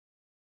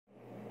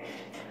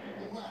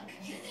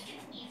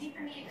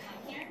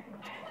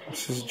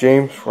This is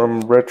James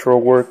from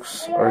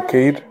RetroWorks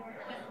Arcade.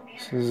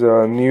 This is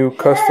a new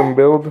custom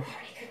build,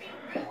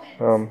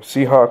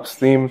 Seahawks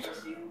themed,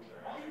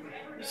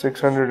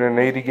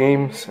 680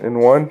 games in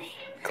one,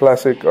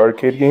 classic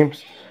arcade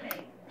games.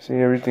 See,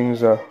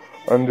 everything's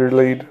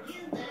underlaid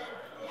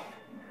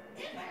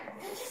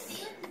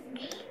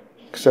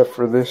except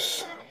for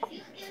this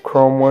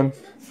chrome one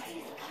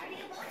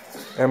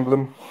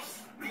emblem.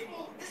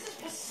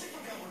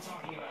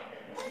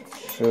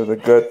 So the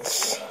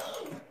guts.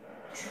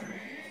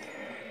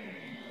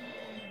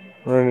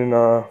 Running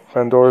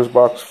Pandoras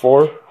box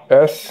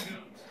 4S.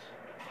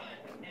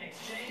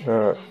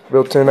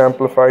 Built-in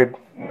amplified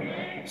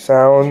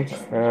sound,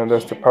 and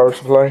that's the power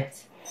supply.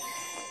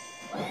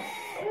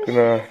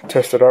 Gonna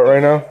test it out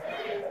right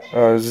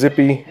now.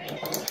 Zippy,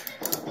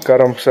 got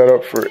them set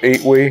up for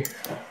 8-way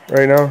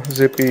right now.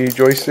 Zippy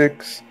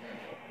joysticks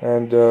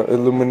and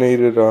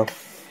illuminated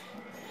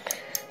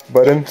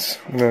buttons.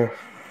 I'm gonna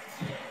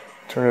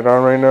turn it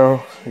on right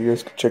now. You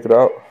guys can check it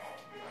out.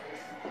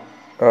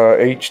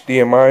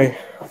 HDMI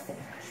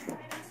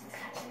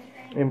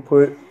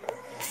input,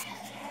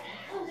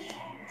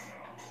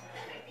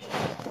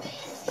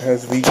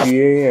 has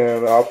VGA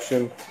and the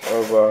option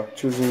of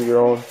choosing your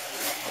own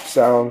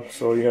sound.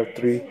 So you have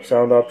 3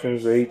 sound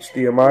options: the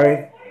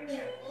HDMI,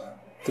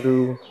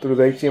 through the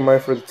HDMI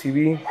for the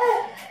TV,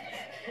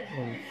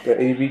 the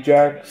AV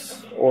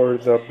jacks, or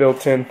the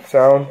built-in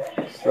sound,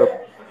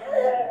 the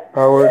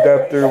power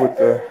adapter with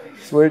the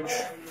switch.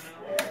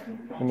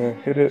 I'm gonna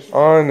hit it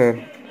on and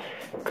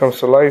it comes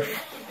to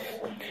life.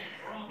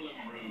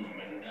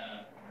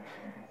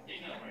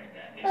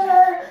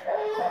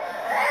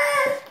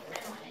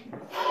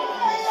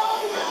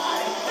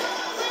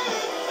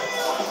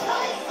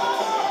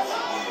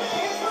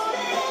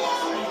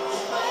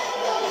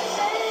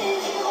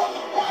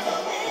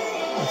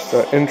 That's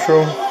the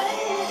intro.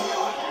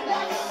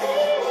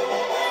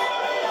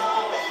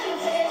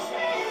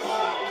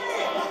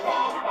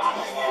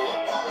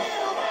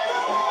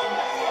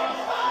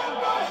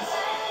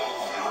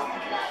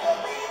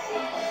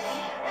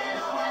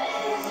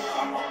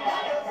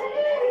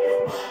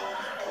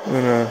 I'm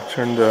gonna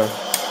turn the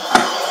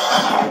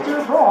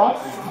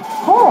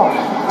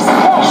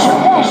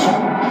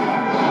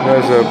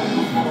there's a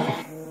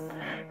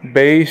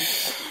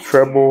bass,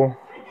 treble,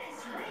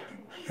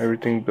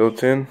 everything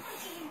built in.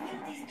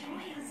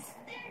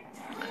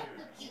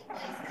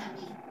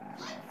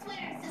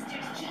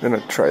 Gonna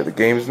try the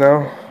games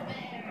now.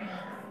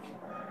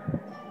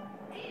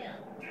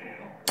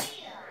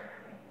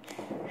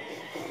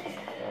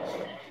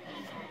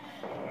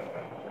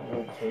 I'm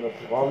gonna turn up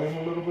the volume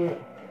a little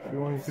bit. If you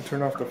want, you can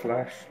turn off the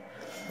flash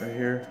right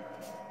here.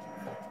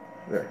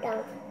 There.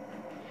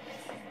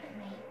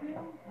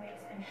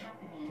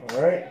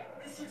 Alright.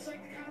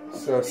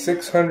 So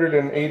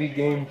 680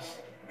 games.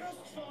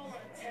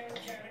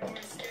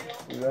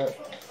 See that?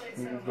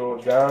 You can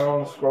go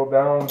down, scroll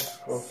down,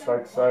 go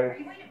side to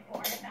side.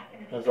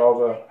 There's all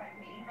the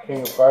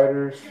King of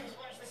Fighters,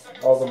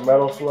 all the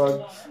Metal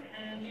Slugs,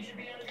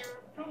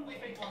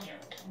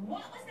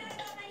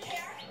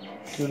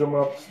 shoot 'em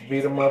ups,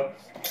 beat 'em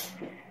ups,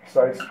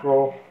 side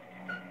scroll,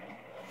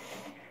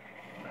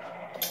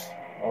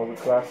 all the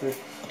classics,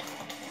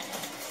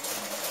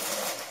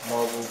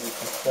 Marvel's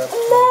Exception.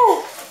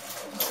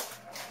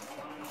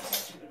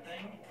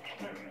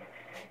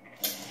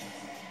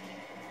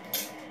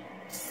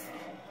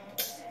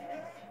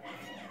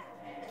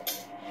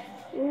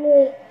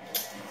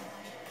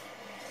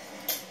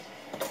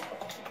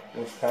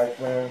 There's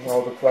Pac-Man,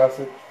 all the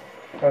classics.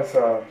 That's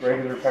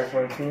regular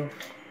Pac-Man too.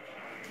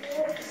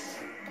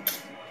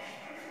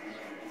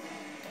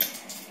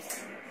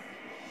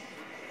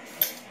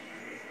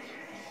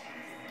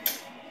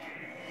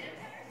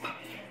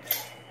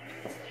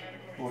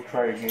 We'll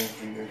try again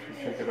so you guys can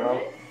check it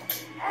out.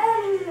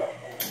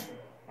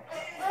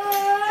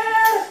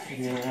 It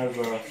even has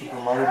Super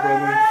Mario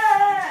Brothers.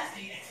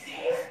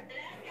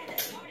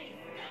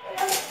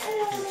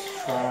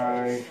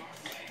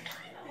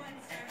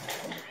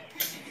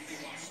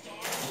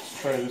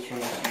 Let's try this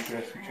one so you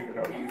guys can check it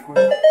out really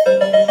quick.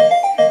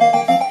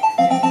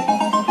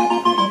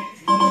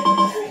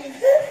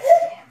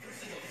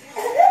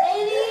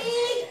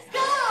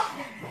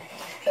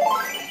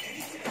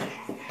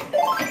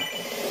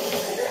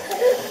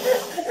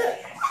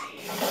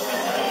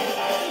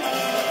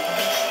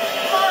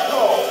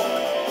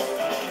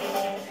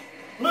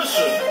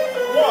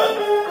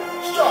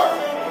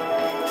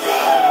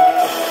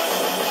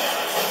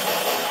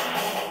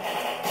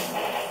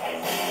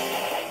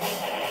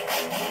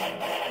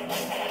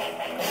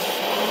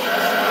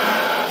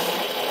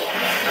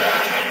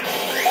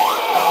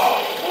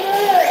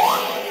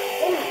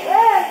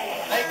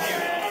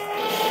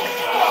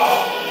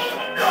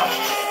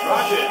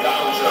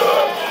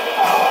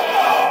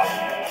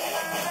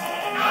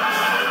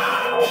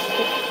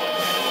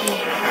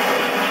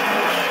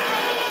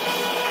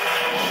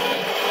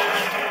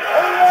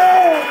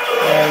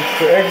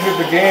 To exit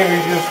the game, you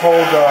just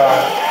hold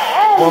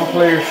one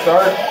player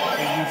start.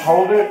 You just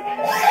hold it.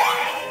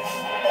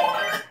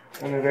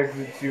 and it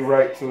exits you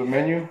right to the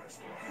menu.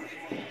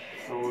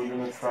 So we're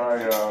gonna try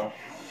a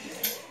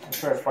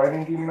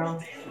fighting game now.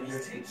 So you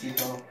guys can see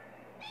how.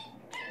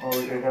 Oh,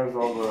 it has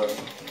all the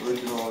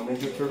original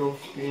Ninja Turtles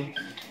games.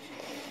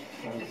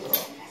 And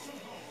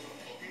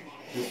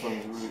this one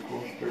is really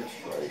cool. Third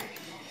Strike.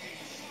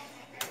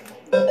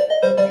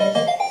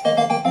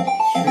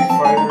 Street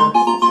Fighter.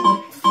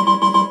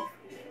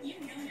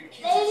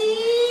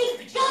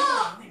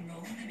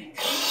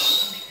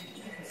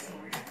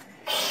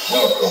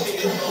 Welcome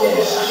to the world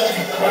of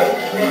Street Fighter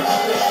 3.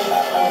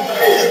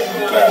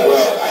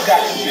 Well, I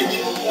got the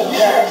bitches.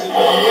 Yeah.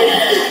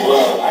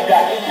 Well, I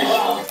got the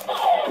bitches.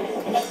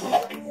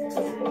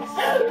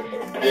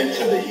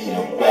 Into the heat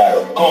of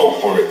battle. Go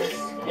for it.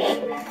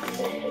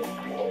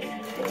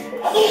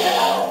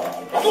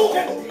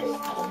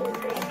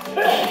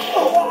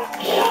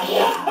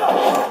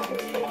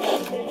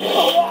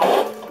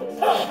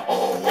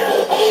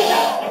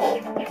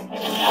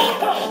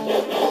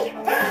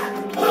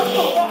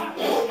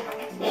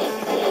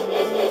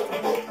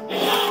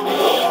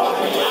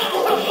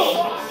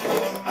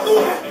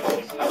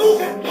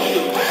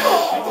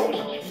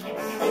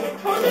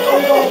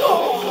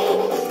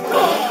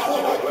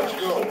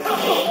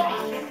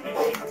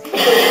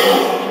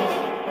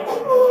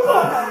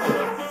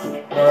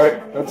 Alright,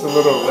 that's a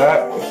little of that.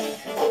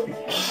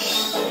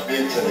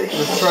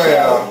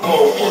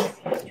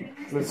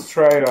 Let's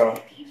try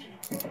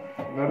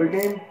another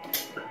game.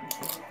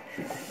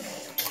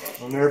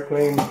 An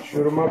airplane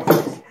shoot 'em up.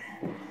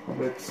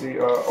 Let's see.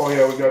 Oh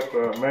yeah, we got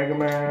the Mega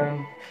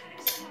Man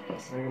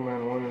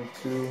 1 and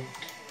 2.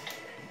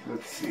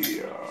 Let's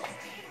see.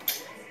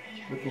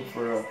 Looking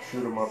for a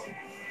shoot 'em up.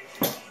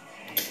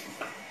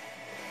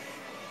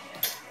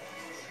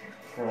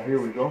 Here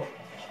we go.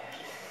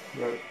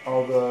 Got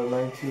all the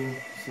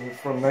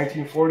from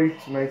 1940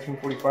 to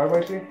 1945,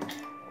 I think.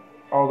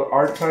 All the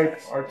R-Type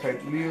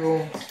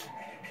Leo.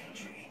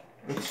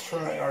 Let's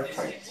try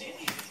R-Type.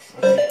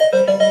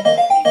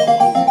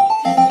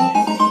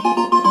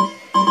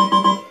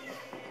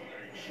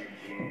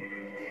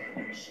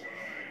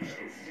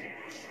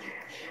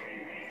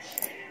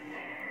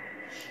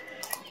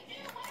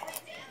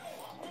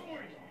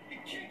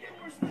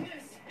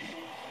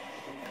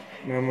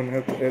 Now I'm gonna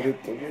have to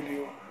edit the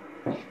video.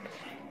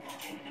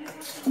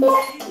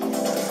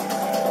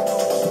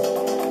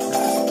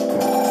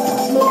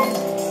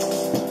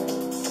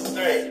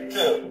 3,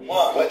 2,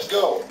 1, let's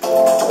go.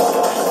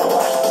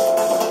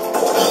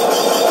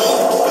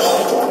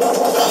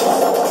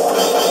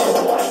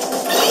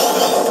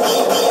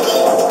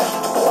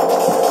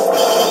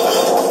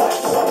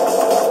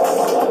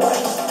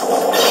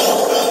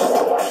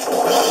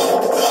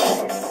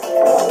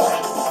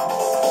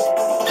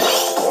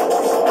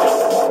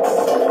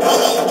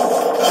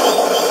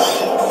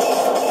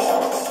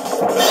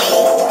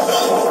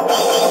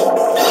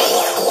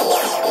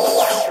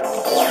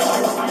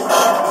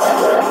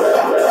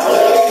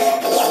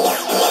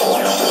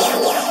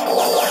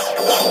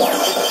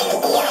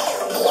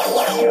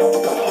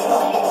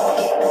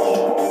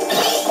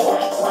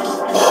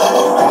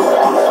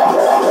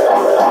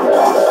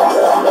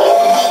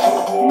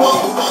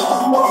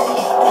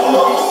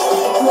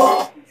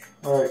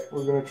 Alright,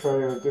 we're gonna try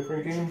a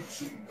different game.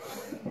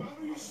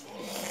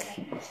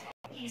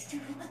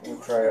 We'll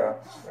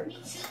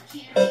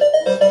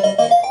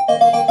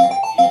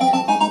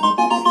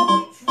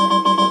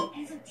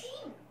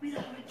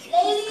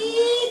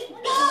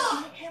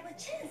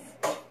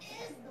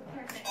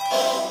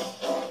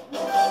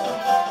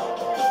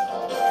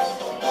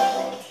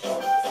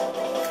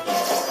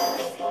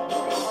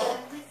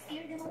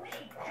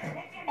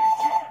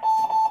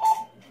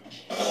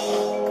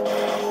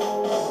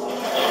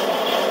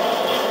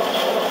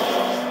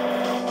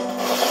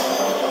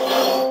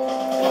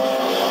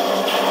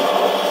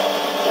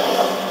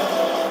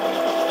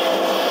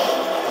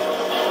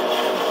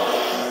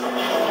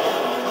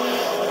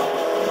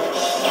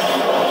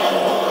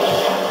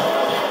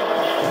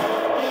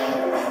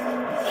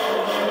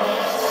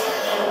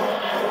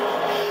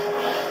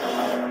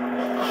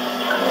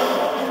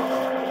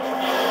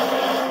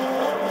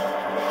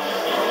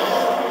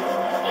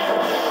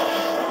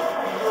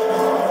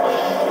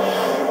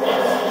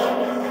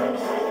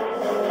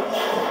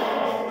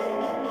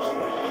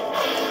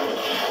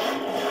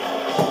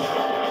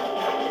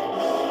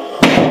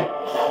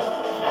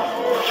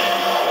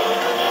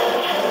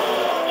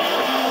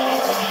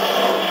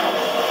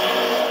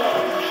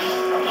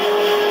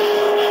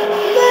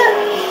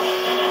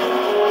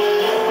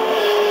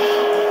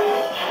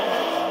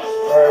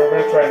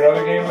try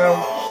another game now.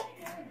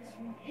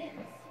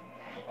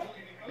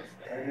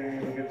 I didn't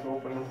even get to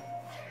open them.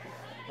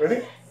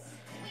 Ready?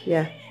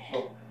 Yeah.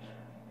 Oh.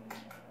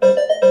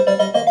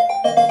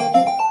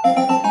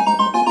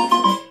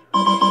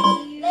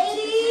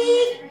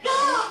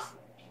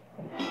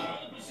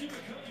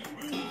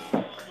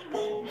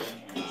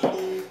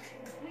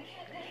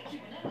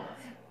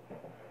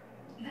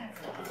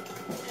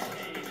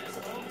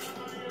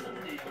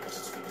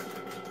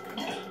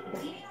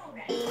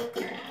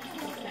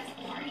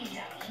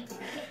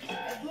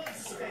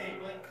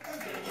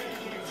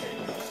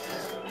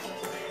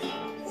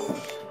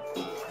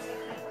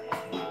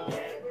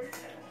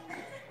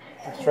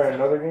 try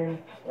another game.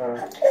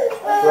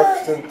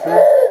 Brexton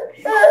 2.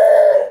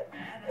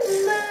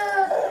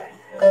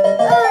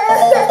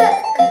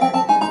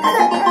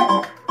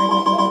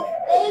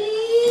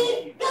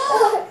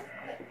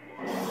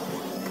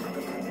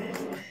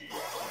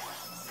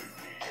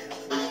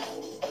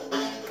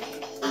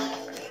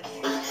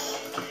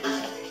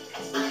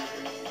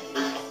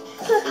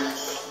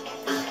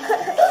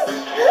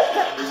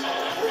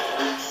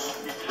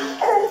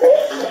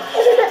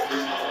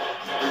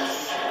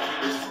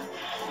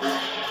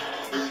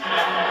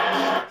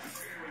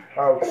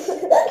 Ouch.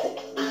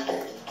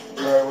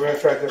 Alright, we're gonna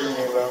try a different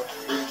game now.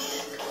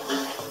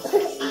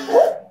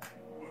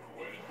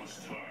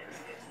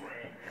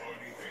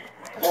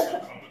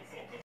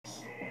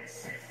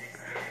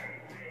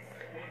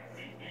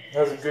 It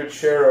has a good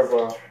share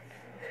of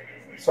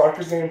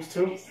soccer games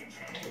too.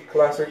 The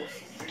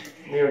classics,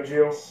 Neo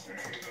Geo.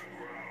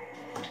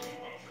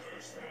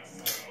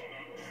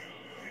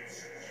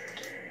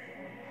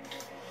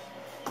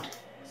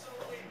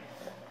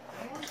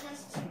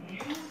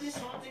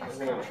 I'm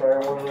gonna try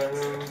one right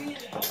now.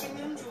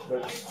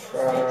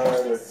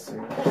 Let's see.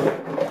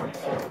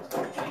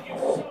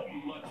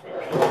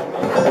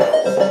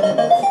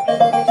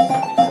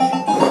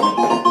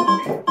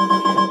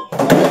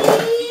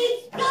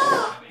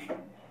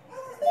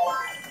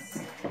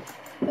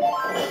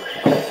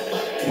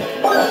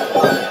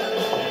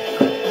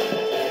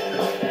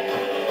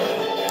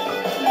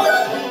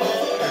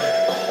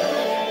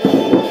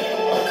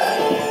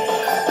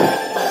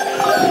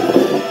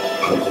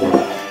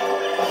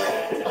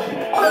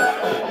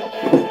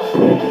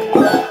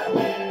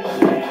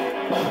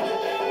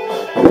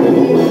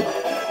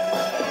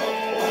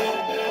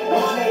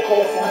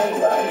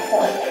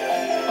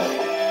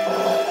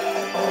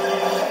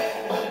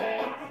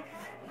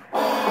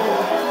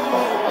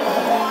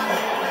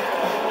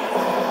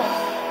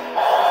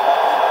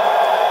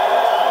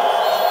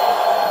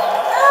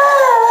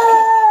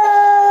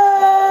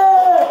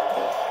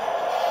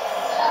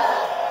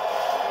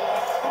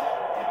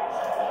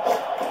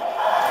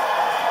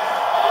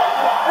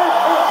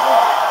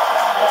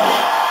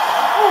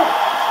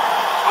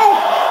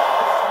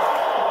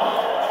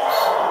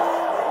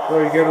 So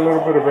you get a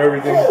little bit of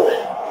everything.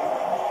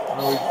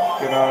 Now we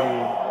get on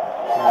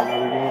to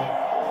another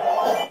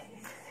game.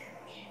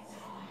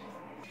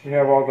 We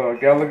have all the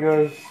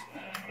Galagas,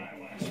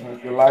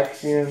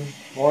 Galaxian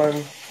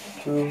 1,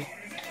 2,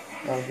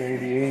 down to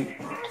 88.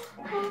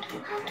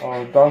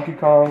 Donkey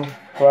Kong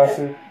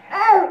Classic,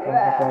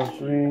 Donkey Kong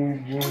 3,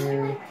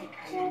 Junior,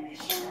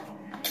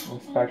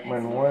 and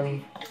Pac-Man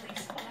 1.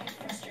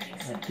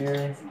 Right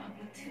here.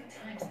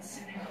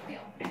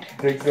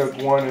 Dig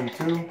Dug 1 and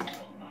 2.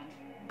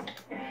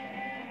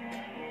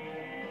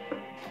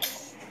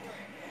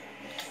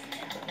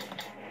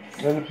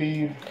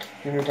 Millipede,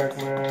 Junior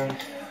Pac-Man,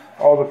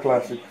 all the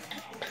classics.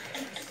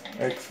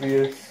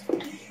 Xvius.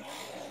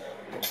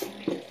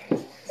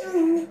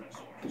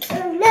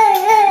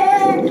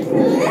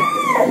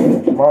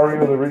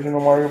 Mario, the original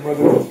Mario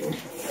Brothers,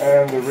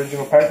 and the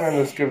original Pac-Man.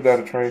 Let's give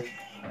that a try. So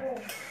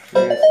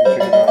you guys can check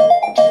it out.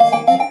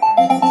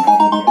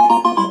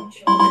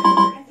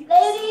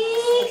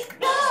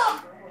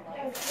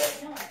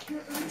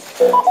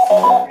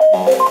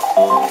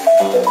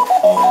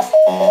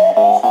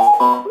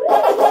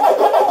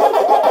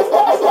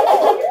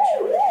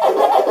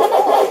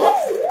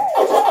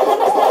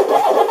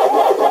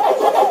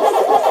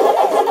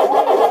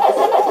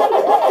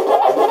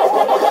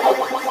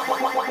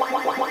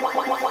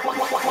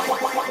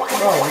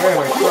 Oh man, I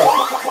suck.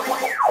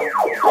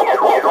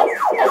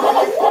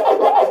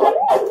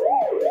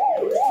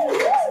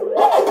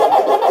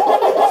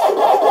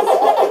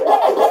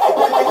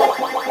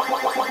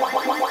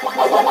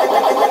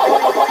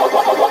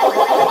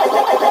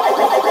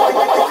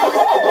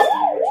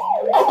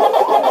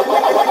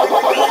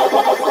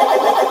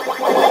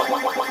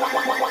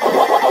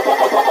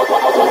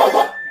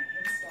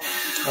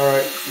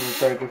 Alright, let's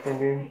try a different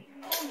game.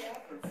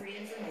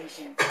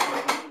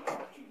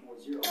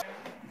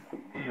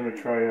 I'm gonna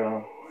try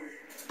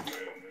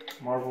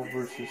Marvel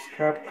vs.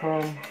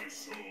 Capcom.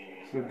 It's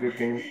a good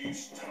game.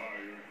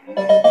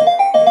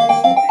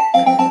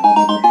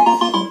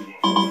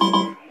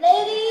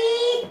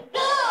 Ladies,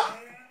 go!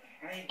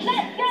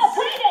 Let's go,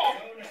 Freedom!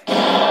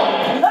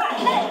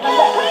 Let's go,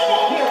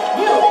 Freedom!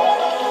 You!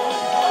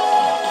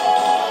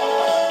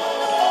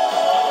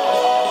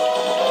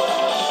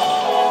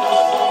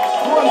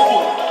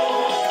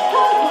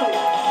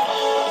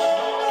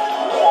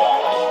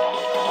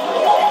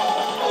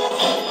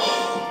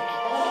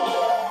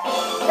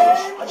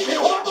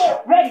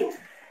 Ready!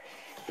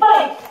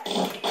 Fight!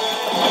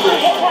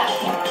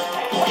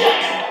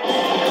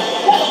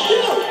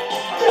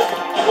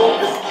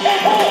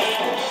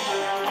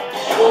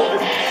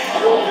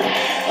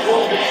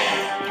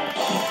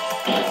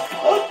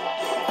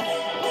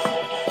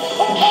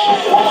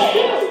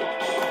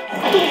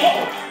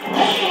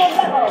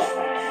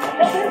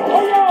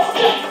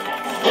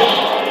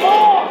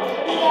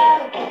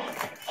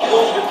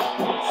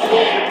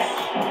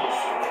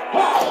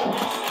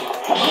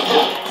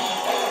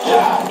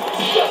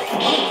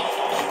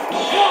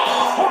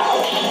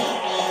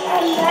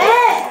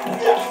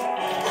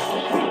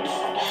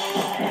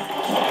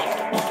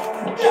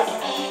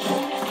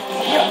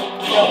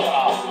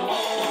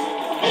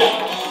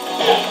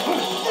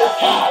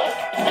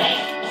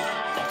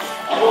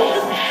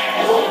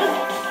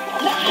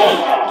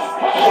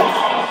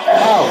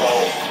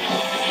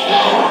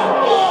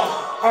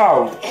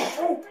 Ouch!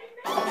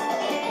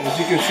 As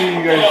you can see,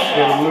 you guys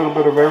get a little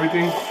bit of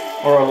everything,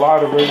 or a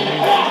lot of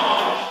everything.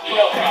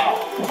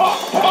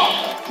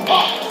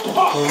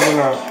 We're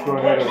gonna go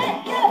ahead and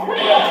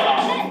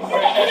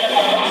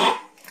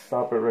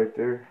stop it right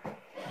there,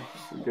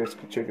 so you guys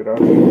can check it out.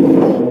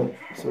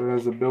 So it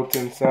has a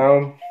built-in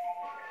sound.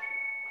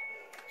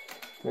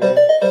 There.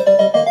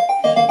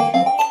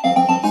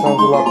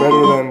 Sounds a lot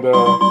better than the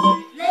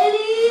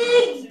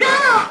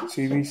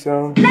TV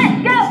sound.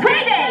 Let's go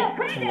crazy!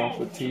 Turn off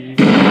the TV.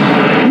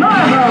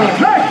 Marvel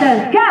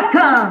versus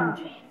Capcom!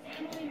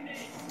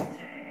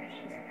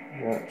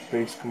 Yeah,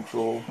 bass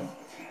control,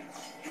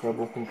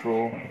 treble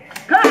control.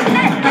 Let's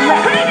go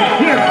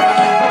crazy!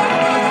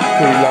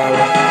 Pretty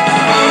loud.